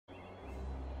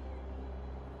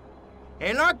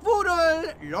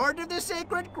Elok, Lord of the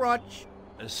Sacred Crotch.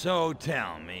 So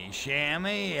tell me,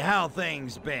 Shammy, how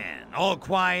things been? All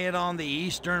quiet on the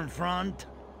Eastern Front?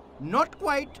 Not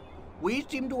quite. We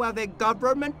seem to have a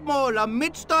government mole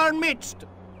amidst our midst.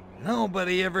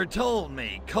 Nobody ever told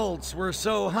me cults were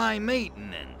so high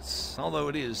maintenance, although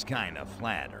it is kind of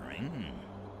flattering.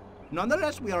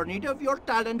 Nonetheless, we are in need of your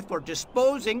talent for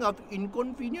disposing of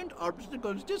inconvenient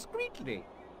obstacles discreetly.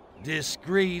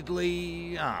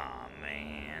 Discreetly? Aw,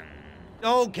 man.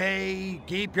 Okay,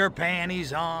 keep your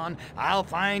panties on. I'll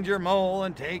find your mole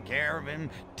and take care of him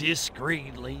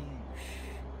discreetly.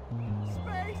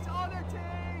 Space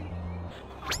Oddity!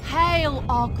 Hail,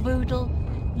 Ogvoodle,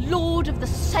 Lord of the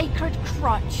Sacred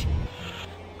Crotch.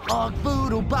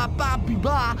 Ogvoodle, ba ba bi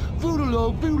ba,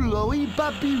 voodle voodle, e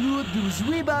ba bi roodles,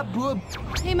 we ba bro.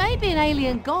 He may be an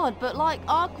alien god, but like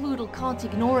Ogvoodle can't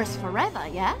ignore us forever,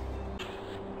 yeah?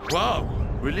 Whoa,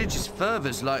 religious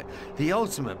fervor's like the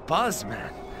ultimate buzz,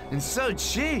 man, and so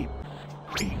cheap.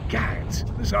 Egads,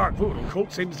 this Ark-Voodle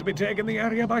cult seems to be taking the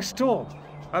area by storm.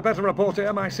 I better report to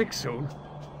MI6 soon.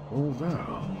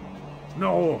 Although...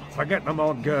 No, forget the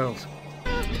mod girls.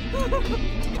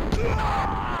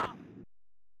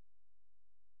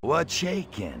 What's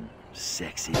shaking,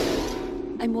 sexy?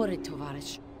 I'm worried,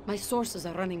 Tovarish. My sources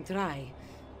are running dry.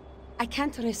 I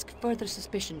can't risk further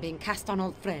suspicion being cast on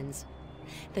old friends.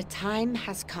 The time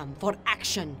has come for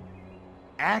action.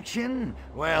 Action?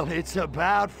 Well, it's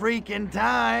about freaking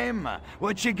time.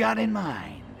 What you got in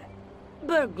mind?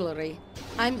 Burglary.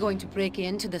 I'm going to break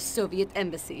into the Soviet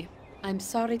embassy. I'm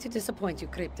sorry to disappoint you,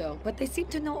 Crypto, but they seem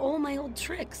to know all my old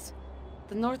tricks.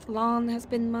 The North Lawn has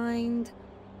been mined.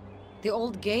 The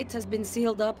old gate has been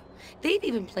sealed up. They've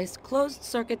even placed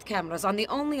closed-circuit cameras on the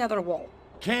only other wall.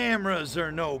 Cameras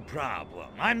are no problem.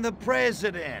 I'm the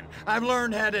president. I've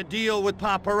learned how to deal with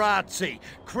paparazzi.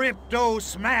 Crypto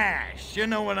smash. You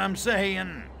know what I'm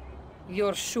saying?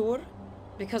 You're sure?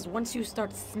 Because once you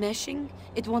start smashing,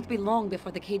 it won't be long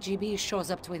before the KGB shows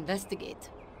up to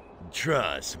investigate.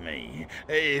 Trust me,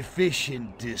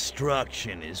 efficient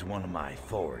destruction is one of my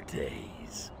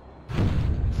fortes.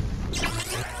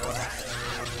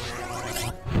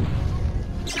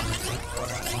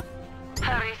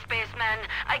 Hurry, spaceman.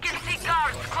 I can see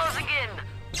guards closing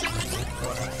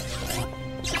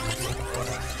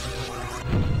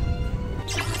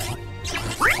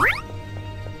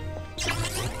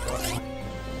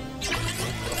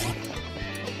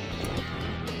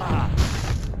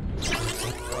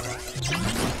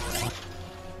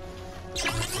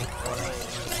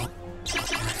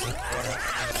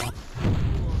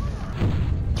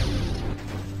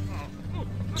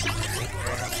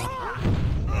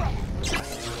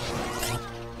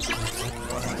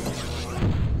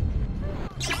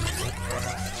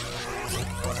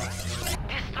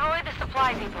Destroy the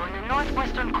supply depot in the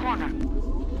northwestern corner.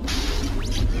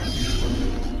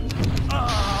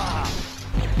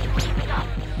 Keep it up.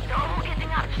 They're all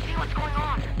getting up to see what's going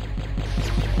on.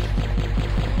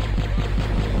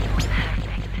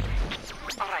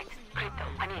 Perfect. Alright, Crypto,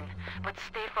 I'm in. But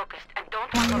stay focused and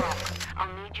don't wander off.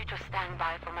 I'll need you to stand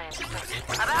by for my instructions.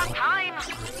 About time!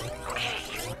 Okay,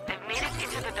 I've made it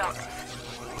into the docks.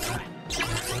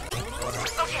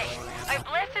 Okay, I've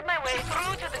blasted my way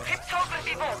through to the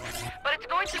cryptography vault, but it's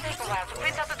going to take a while to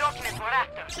print out the documents we're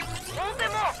after. Hold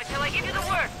them off until I give you the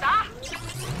word, huh?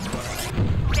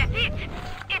 That's it!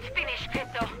 It's finished,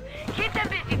 Crypto. Keep them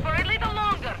busy for a little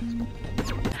longer.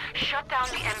 Shut down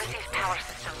the embassy's power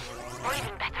systems. Or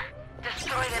even better,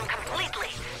 destroy them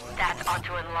completely. That ought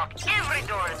to unlock every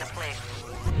door in the place.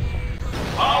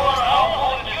 Power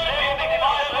output is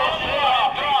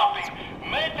 85% dropping.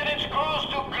 Maintenance crews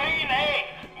to Green 8.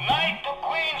 Knight to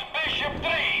Queen's Bishop 3.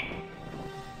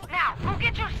 Now, go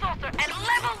get your saucer and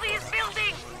level these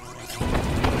buildings!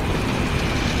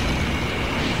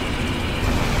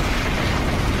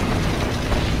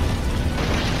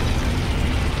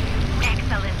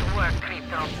 Excellent work,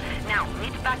 Crypto. Now,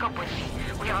 meet back up with me.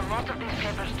 We have a lot of these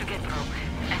papers to get through,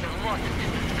 and a lot to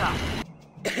discuss.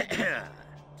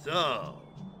 So,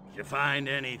 did you find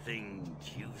anything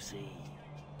juicy?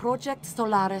 Project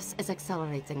Solaris is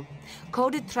accelerating.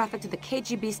 Coded traffic to the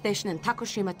KGB station in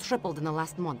Takushima tripled in the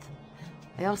last month.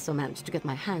 I also managed to get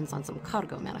my hands on some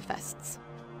cargo manifests.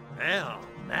 Well,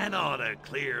 that ought to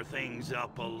clear things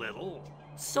up a little.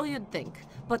 So you'd think,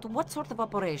 but what sort of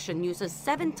operation uses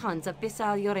 7 tons of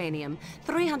fissile uranium,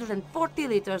 340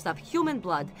 liters of human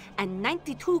blood, and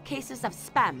 92 cases of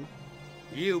spam?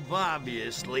 You've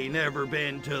obviously never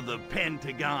been to the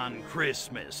Pentagon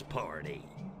Christmas party.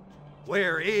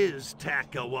 Where is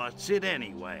Takawatsit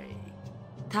anyway?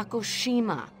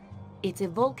 Takushima. It's a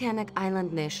volcanic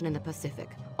island nation in the Pacific,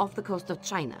 off the coast of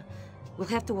China. We'll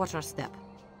have to watch our step.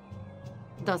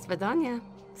 Do svidaniya.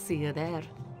 See you there.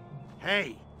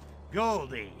 Hey,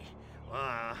 Goldie,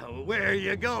 where are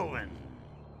you going?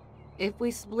 If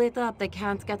we split up, they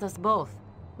can't get us both.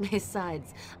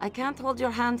 Besides, I can't hold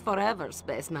your hand forever,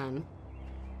 spaceman.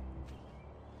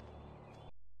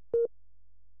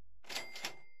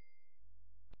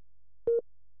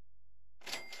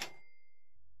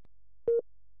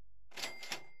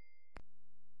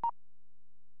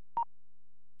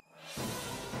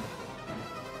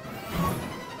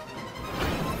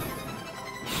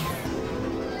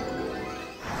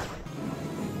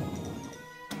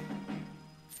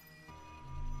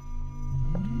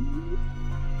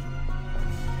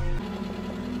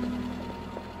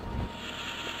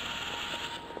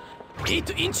 "8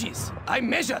 inches. I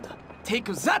measured. Take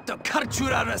that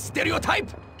cultural stereotype."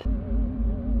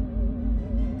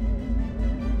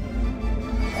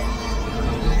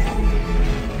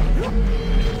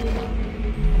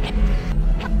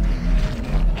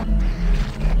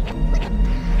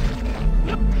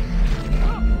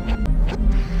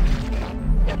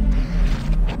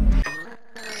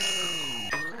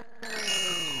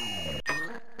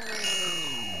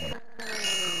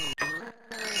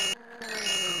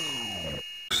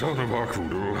 Son of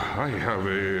Arkvoodle, I have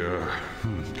a,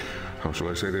 how shall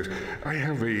I say this? I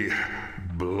have a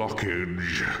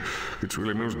blockage. It's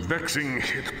really most vexing.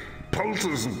 It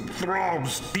pulses and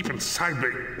throbs deep inside me.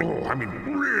 Oh, I mean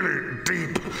really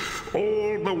deep.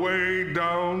 All the way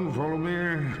down, follow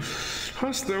me.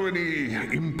 Hast thou any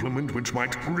implement which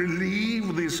might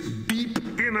relieve this deep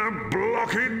inner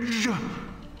blockage?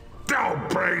 Oh,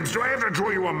 brains, do I have to draw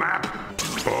you a map?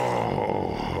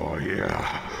 Oh,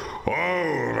 yeah.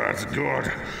 Oh, that's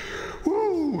good.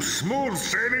 Woo, smooth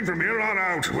sailing from here on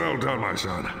out. Well done, my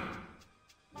son.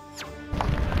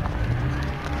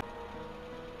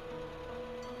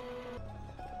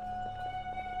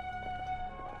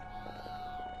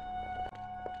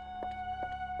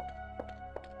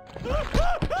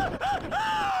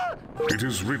 It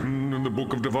is written in the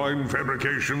Book of Divine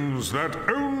Fabrications that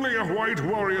only a white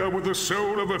warrior with the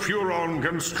soul of a Furon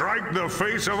can strike the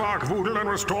face of Arkvoodle and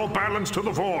restore balance to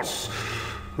the Force.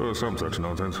 Or some such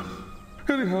nonsense.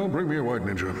 Anyhow, bring me a white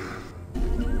ninja.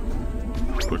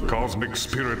 The cosmic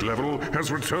spirit level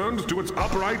has returned to its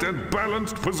upright and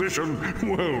balanced position.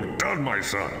 Well done, my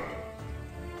son.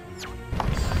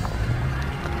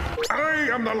 I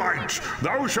am the light.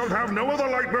 Thou shalt have no other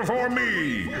light before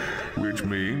me. Which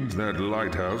means that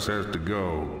lighthouse has to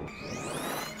go.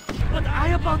 But I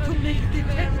about to make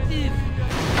detective.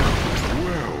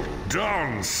 Well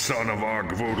done, son of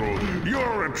Arkvoodle.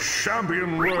 You're a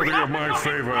champion worthy of my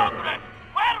favor.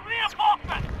 Where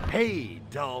reinforcements? Hey,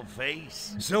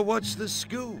 dollface. So what's the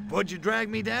scoop? What'd you drag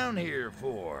me down here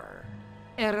for?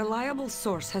 A reliable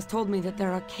source has told me that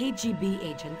there are KGB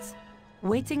agents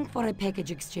waiting for a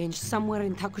package exchange somewhere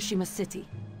in Takushima City.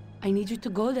 I need you to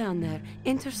go down there,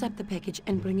 intercept the package,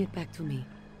 and bring it back to me.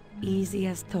 Easy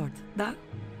as tort. That?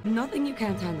 Nothing you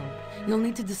can't handle. You'll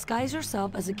need to disguise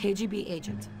yourself as a KGB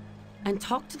agent. And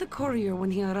talk to the courier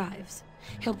when he arrives.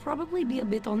 He'll probably be a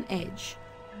bit on edge.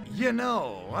 You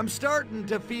know, I'm starting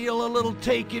to feel a little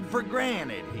taken for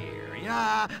granted here.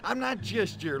 Yeah, I'm not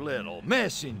just your little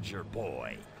messenger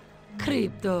boy.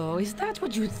 Crypto, is that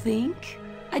what you think?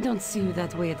 I don't see you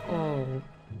that way at all.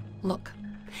 Look,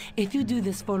 if you do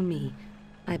this for me,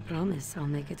 I promise I'll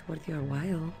make it worth your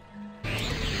while.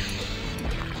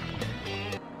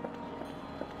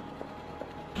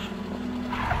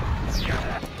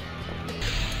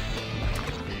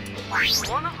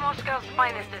 One of Moscow's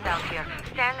finest is out here,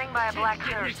 standing by a black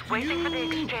hearse, waiting for the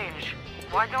exchange.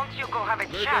 Why don't you go have a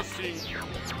chat?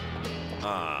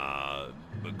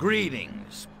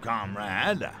 Greetings,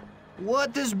 comrade.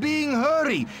 What is being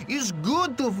hurry? It's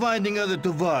good to finding other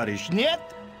tovarish,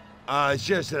 net? It's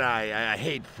just that I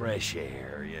hate fresh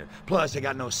air. Yeah. Plus, I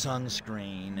got no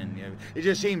sunscreen, and it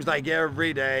just seems like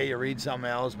every day you read something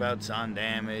else about sun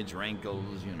damage,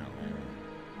 wrinkles, you know.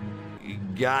 You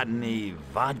got any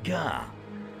vodka?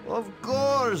 Of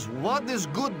course. What is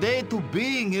good day to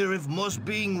being here if most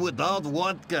being without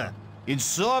vodka? In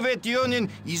Soviet Union,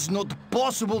 it's not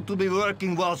possible to be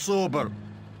working while sober.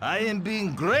 I am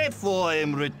being grateful I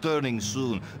am returning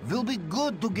soon. Will be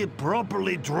good to get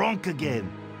properly drunk again.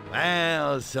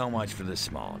 Well, so much for the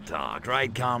small talk,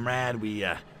 right, comrade? We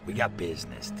got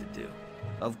business to do.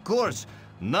 Of course.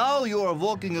 Now you are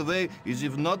walking away as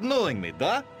if not knowing me,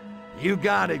 da? You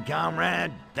got it,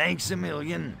 comrade. Thanks a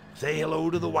million. Say hello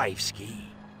to the wifeski.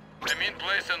 I'm in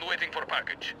place and waiting for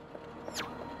package.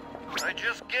 I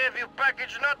just gave you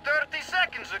package not 30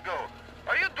 seconds ago.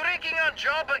 Are you drinking on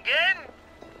job again?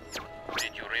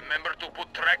 Did you remember to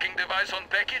put tracking device on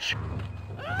package?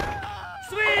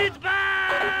 Sweet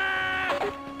back!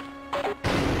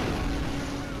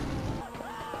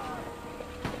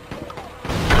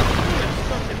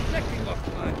 Stop deflecting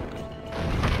off my...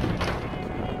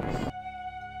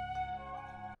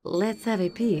 Let's have a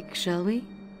peek, shall we?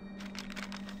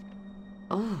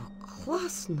 Oh,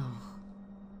 Klasno.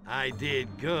 I did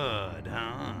good,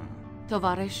 huh?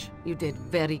 Tovarish, you did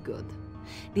very good.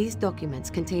 These documents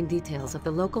contain details of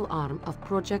the local arm of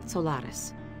Project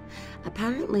Solaris.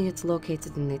 Apparently, it's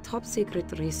located in a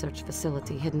top-secret research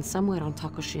facility hidden somewhere on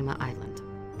Tokushima Island.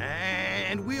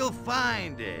 And we'll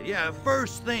find it. Yeah,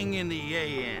 first thing in the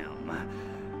AM.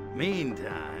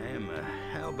 Meantime,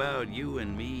 how about you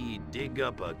and me dig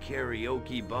up a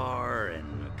karaoke bar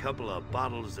and a couple of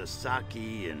bottles of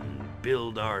sake and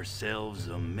build ourselves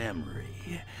a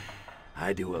memory?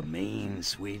 I do a mean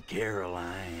Sweet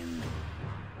Caroline.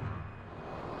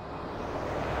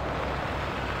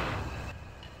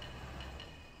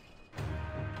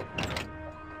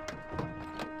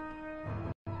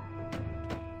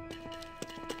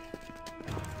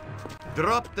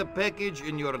 Drop the package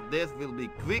and your death will be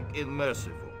quick and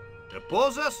merciful.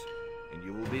 Oppose us, and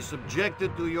you will be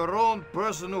subjected to your own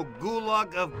personal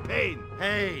gulag of pain.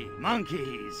 Hey,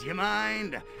 monkeys, you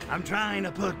mind? I'm trying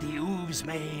to put the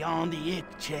oovsme on the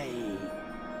ikche.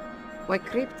 Why,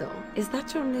 Crypto, is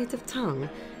that your native tongue?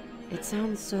 It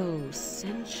sounds so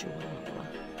sensual.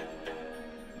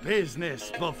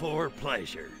 Business before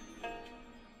pleasure.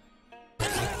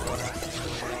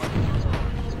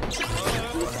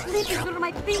 He's slipping through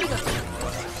my fingers.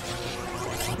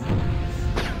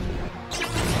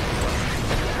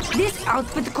 This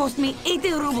outfit cost me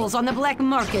 80 rubles on the black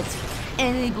market.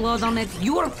 Any blood on it,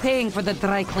 you're paying for the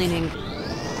dry cleaning.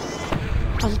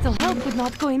 A little help would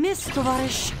not go amiss,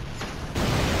 Tovarish.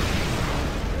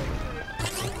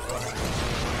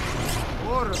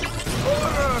 Order!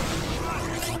 Order!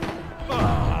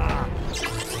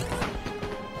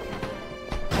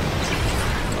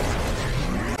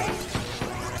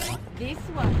 This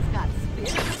one's got spit.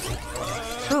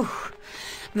 Whew.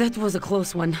 That was a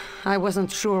close one. I wasn't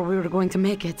sure we were going to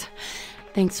make it.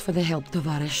 Thanks for the help,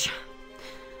 Tovarish.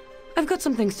 I've got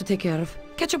some things to take care of.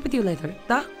 Catch up with you later,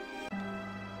 da?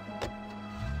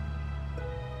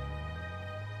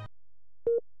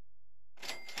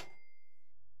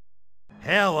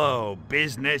 Hello,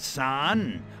 business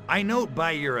son. I note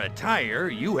by your attire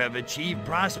you have achieved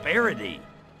prosperity.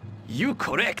 You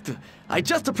correct. I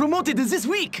just promoted this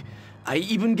week. I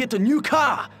even get a new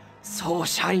car. So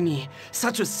shiny.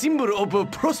 Such a symbol of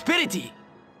prosperity.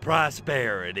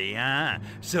 Prosperity, huh?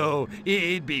 So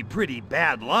it'd be pretty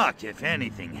bad luck if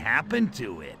anything happened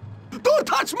to it. Don't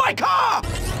touch my car!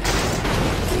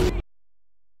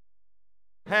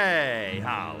 Hey,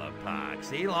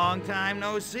 Holopoxy, long time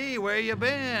no see. Where you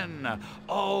been?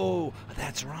 Oh,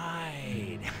 that's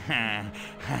right.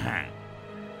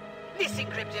 Listen,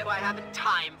 Crypto, I haven't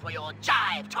time for your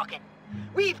jive talking.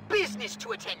 We've business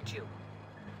to attend to.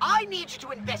 I need you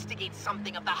to investigate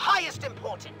something of the highest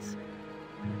importance.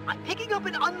 I'm picking up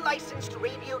an unlicensed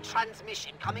radio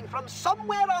transmission coming from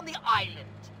somewhere on the island.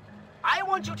 I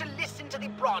want you to listen to the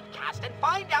broadcast and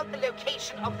find out the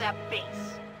location of their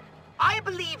base. I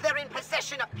believe they're in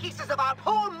possession of pieces of our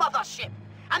poor mothership,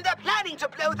 and they're planning to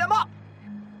blow them up.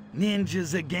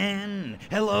 Ninjas again?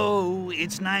 Hello,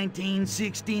 it's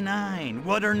 1969.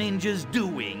 What are ninjas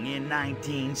doing in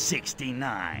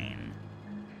 1969?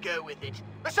 Go with it.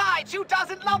 Besides, who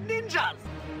doesn't love ninjas?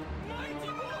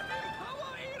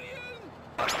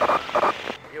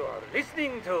 You are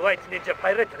listening to White Ninja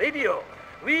Pirate Radio.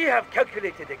 We have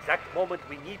calculated the exact moment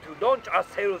we need to launch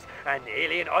ourselves and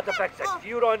alien artifacts at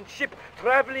Furon ship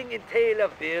traveling in tail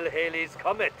of Bill Haley's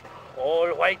comet. All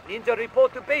White Ninja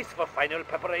report to base for final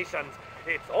preparations.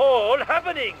 It's all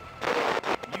happening!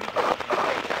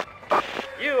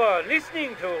 You are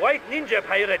listening to White Ninja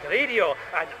Pirate Radio,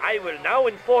 and I will now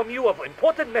inform you of an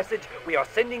important message we are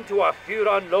sending to our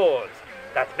Furon lords.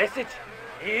 That message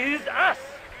is us!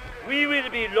 We will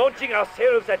be launching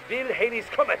ourselves at Bill Haley's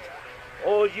comet.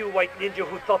 All you White Ninja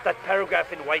who thought that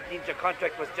paragraph in White Ninja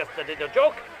contract was just a little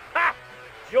joke, ha!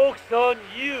 Joke's on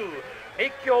you!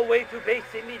 Make your way to base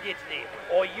immediately,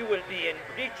 or you will be in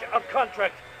breach of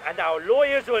contract, and our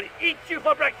lawyers will eat you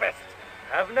for breakfast.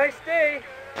 Have a nice day.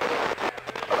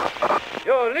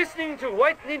 You're listening to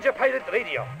White Ninja Pirate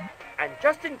Radio. And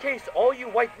just in case all you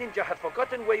White Ninja have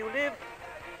forgotten where you live,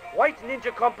 White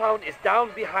Ninja Compound is down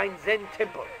behind Zen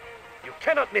Temple. You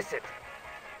cannot miss it.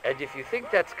 And if you think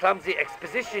that's clumsy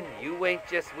exposition, you ain't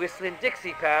just whistling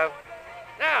Dixie, pal.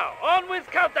 Now, on with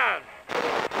Countdown!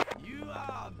 You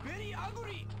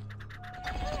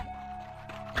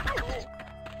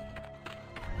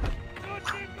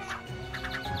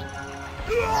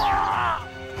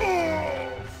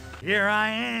Here I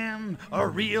am, a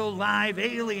real live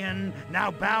alien.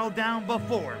 Now bow down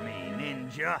before me,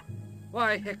 ninja.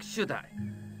 Why heck should I?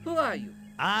 Who are you?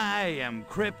 I am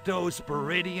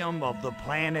Cryptosporidium of the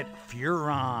planet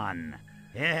Furon.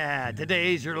 Yeah,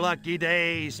 today's your lucky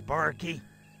day, Sparky.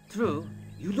 True,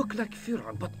 you look like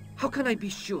Furon, but how can I be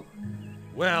sure?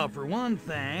 Well, for one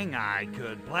thing, I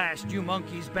could blast you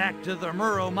monkeys back to the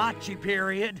Muromachi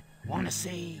period. Wanna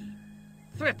see?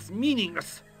 Threats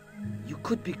meaningless. You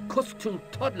could be costumed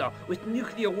toddler with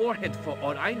nuclear warhead for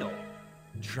all I know.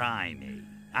 Try me.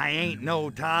 I ain't no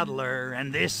toddler,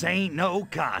 and this ain't no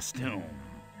costume.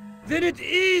 Then it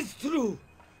is true!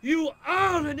 You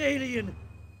are an alien!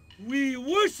 We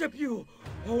worship you,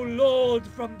 O Lord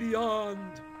from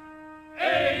beyond!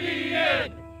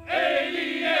 Alien!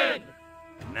 Alien!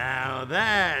 Now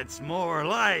that's more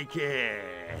like it.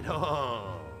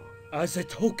 Oh. As a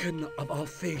token of our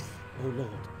faith, O Lord,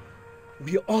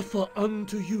 we offer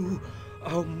unto you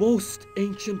our most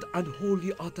ancient and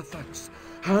holy artifacts,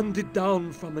 handed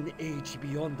down from an age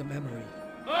beyond the memory.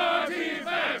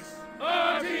 Artifacts!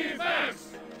 Artifacts!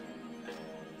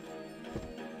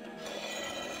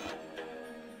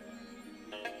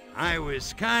 I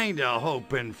was kinda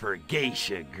hoping for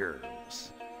geisha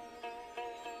girls.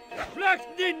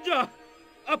 Black Ninja!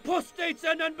 Apostates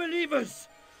and unbelievers!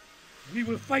 We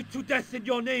will fight to death in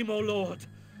your name, O Lord.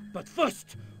 But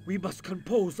first, we must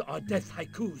compose our death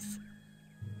haikus.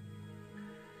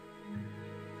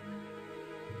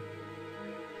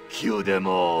 Kill them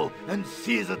all and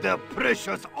seize their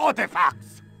precious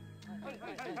artifacts!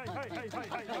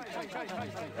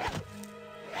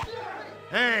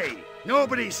 Hey,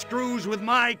 nobody screws with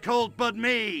my cult but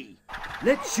me!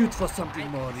 Let's shoot for something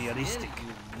more realistic.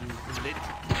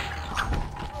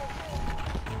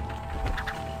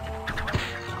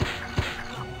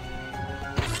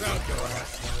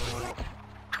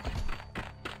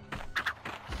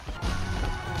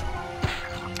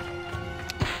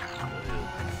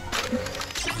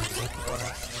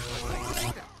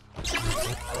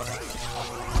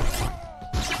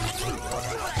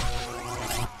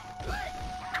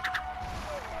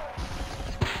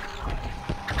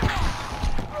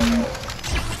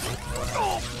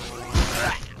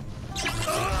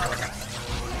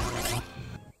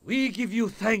 We give you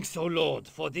thanks, O Lord,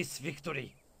 for this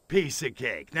victory. Piece of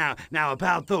cake. Now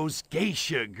about those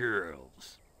geisha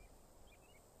girls.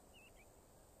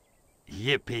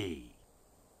 Yippee.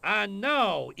 And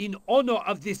now, in honor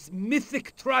of this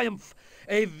mythic triumph,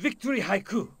 a victory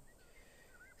haiku.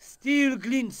 Steel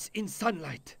glints in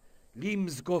sunlight,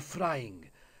 limbs go flying,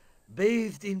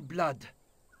 bathed in blood,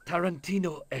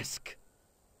 Tarantino-esque.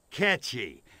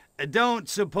 Catchy. Don't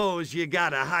suppose you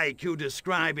got a haiku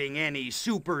describing any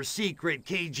super secret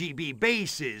KGB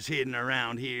bases hidden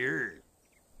around here?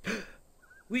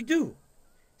 We do.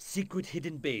 Secret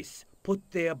hidden base, put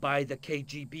there by the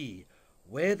KGB.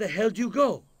 Where the hell do you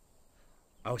go?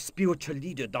 Our spiritual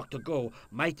leader, Dr. Go,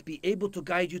 might be able to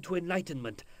guide you to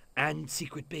enlightenment and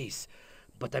secret base,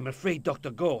 but I'm afraid Dr.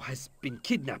 Go has been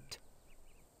kidnapped.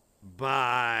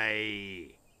 By...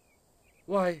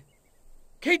 Why,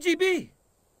 KGB!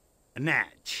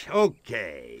 Natch.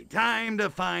 Okay, time to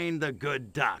find the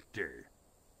good doctor.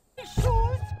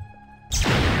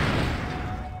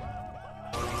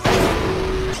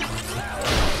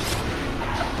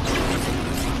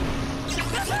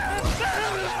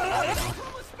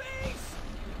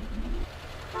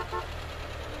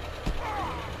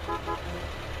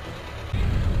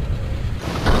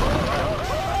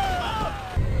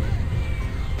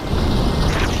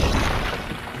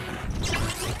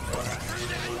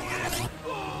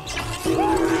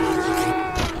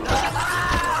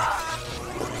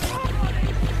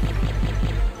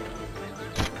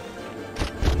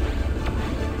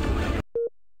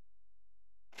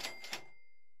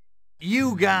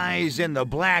 You guys in the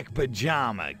black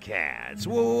pajama cats,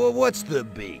 what's the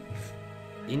beef?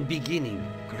 In beginning,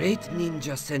 great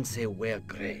ninja sensei wear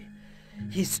gray.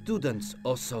 His students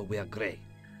also wear gray.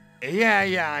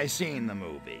 Yeah, I seen the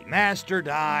movie. Master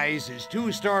dies, his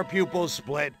two-star pupils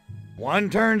split. One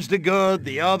turns to good,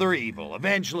 the other evil.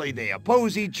 Eventually they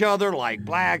oppose each other like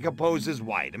black opposes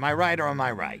white. Am I right or am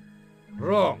I right?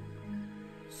 Wrong.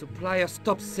 Supplier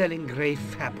stopped selling gray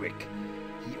fabric.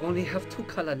 He only have two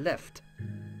color left.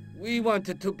 We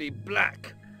wanted to be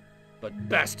black, but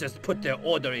bastards put their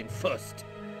order in first.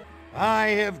 I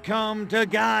have come to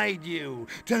guide you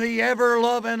to the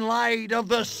ever-loving light of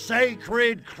the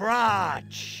sacred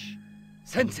crotch.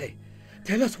 Sensei,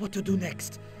 tell us what to do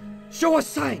next. Show us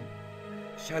sign.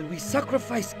 Shall we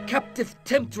sacrifice captive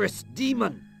temptress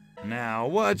demon? Now,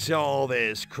 what's all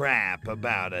this crap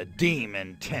about a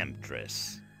demon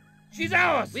temptress? She's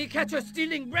ours! We catch her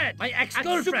stealing bread! My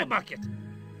ex-girlfriend! At supermarket!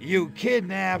 You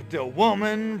kidnapped a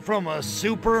woman from a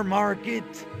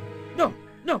supermarket? No!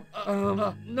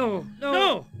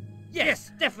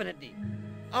 Yes, definitely!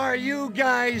 Are you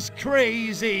guys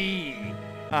crazy?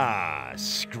 Ah,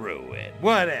 screw it.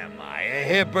 What am I, a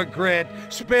hypocrite?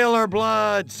 Spill her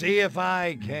blood, see if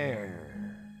I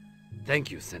care. Thank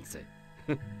you, Sensei.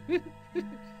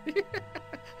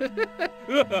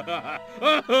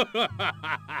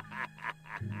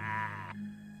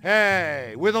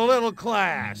 Hey, with a little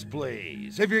class,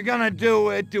 please. If you're gonna do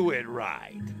it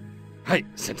right. Hey,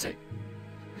 Sensei.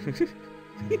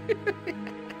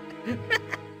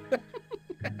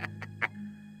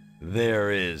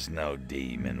 There is no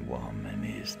demon woman,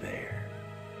 is there?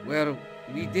 Well,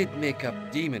 we did make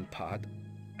up demon part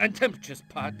and temptress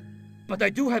part, but I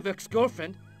do have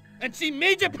ex-girlfriend, and she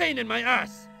major pain in my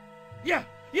ass. Yeah,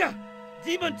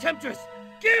 demon temptress,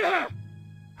 kill her!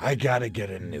 I gotta get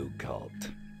a new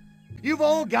cult. You've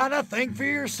all gotta think for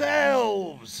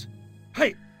yourselves.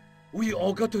 Hey, we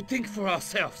all got to think for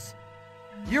ourselves.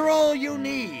 You're all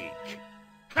unique.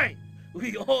 Hey,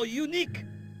 we all unique.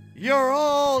 You're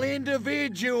all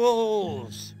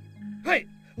individuals. Hey,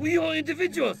 we all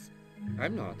individuals.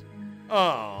 I'm not.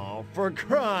 Oh, for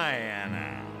crying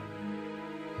out.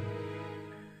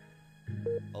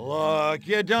 Look,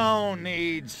 you don't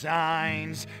need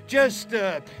signs. Just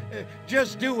do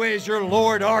as your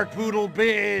Lord Arkvoodle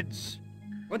bids.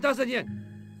 1,000 yen.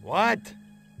 What?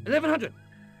 1,100.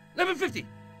 1,150.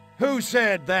 Who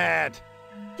said that?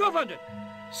 1,200.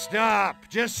 Stop.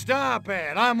 Just stop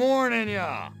it. I'm warning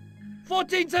ya.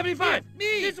 1,475.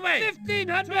 Me. This way.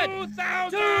 1,500.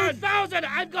 2,000. 2,000.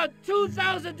 I've got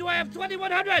 2,000. Do I have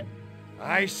 2,100?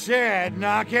 I said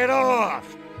knock it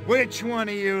off. Which one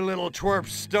of you little twerps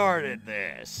started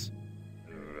this?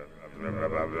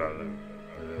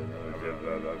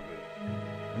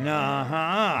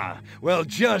 Well,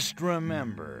 just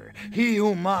remember, he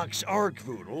who mocks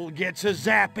Arkvoodle gets a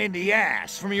zap in the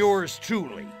ass from yours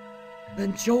truly.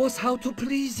 Then show us how to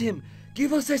please him.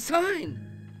 Give us a sign.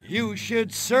 You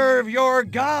should serve your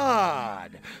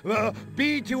god.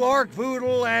 Be to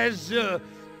Arkvoodle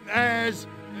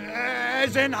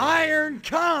as an iron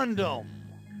condom.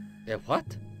 A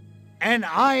what? An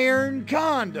iron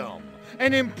condom.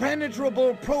 An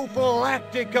impenetrable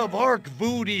prophylactic of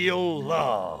Arkvoodial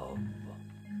love.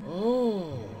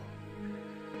 Oh.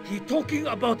 He talking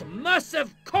about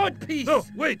massive codpiece. No,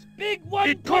 wait. Big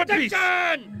one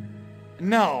protection.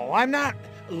 No, I'm not.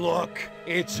 Look,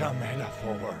 it's a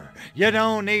metaphor. You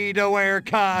don't need to wear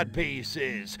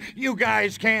codpieces. You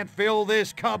guys can't fill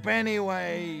this cup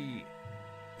anyway.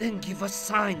 Then give us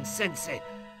signs, Sensei.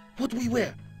 What we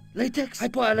wear? Latex?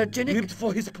 Hypoallergenic? Ripped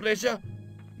for his pleasure?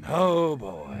 No,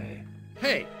 boy.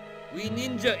 Hey, we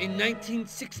ninja in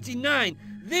 1969.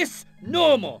 This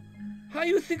normal. How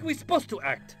you think we supposed to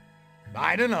act?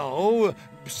 I don't know.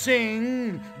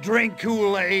 Sing, drink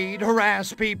Kool-Aid,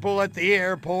 harass people at the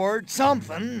airport,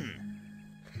 something.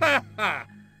 Ha ha!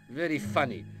 Very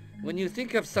funny. When you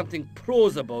think of something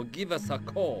plausible, give us a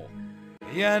call.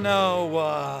 You know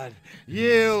what?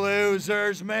 You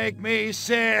losers make me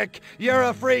sick. You're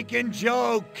a freaking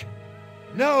joke.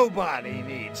 Nobody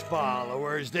needs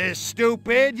followers this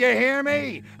stupid, you hear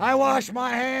me? I wash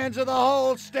my hands of the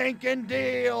whole stinking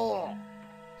deal.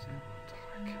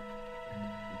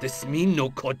 This mean no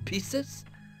cod pieces?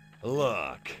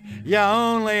 Look, you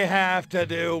only have to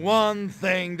do one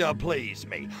thing to please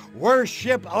me.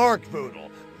 Worship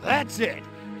Arkvoodle. That's it.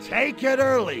 Take it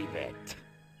or leave it.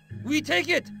 We take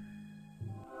it.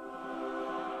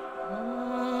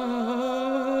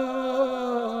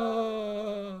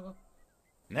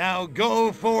 Now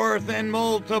go forth and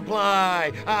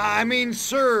multiply. I mean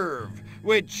serve,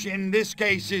 which in this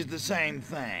case is the same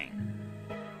thing.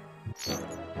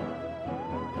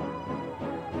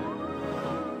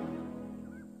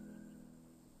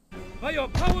 By your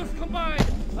powers combined,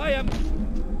 I am...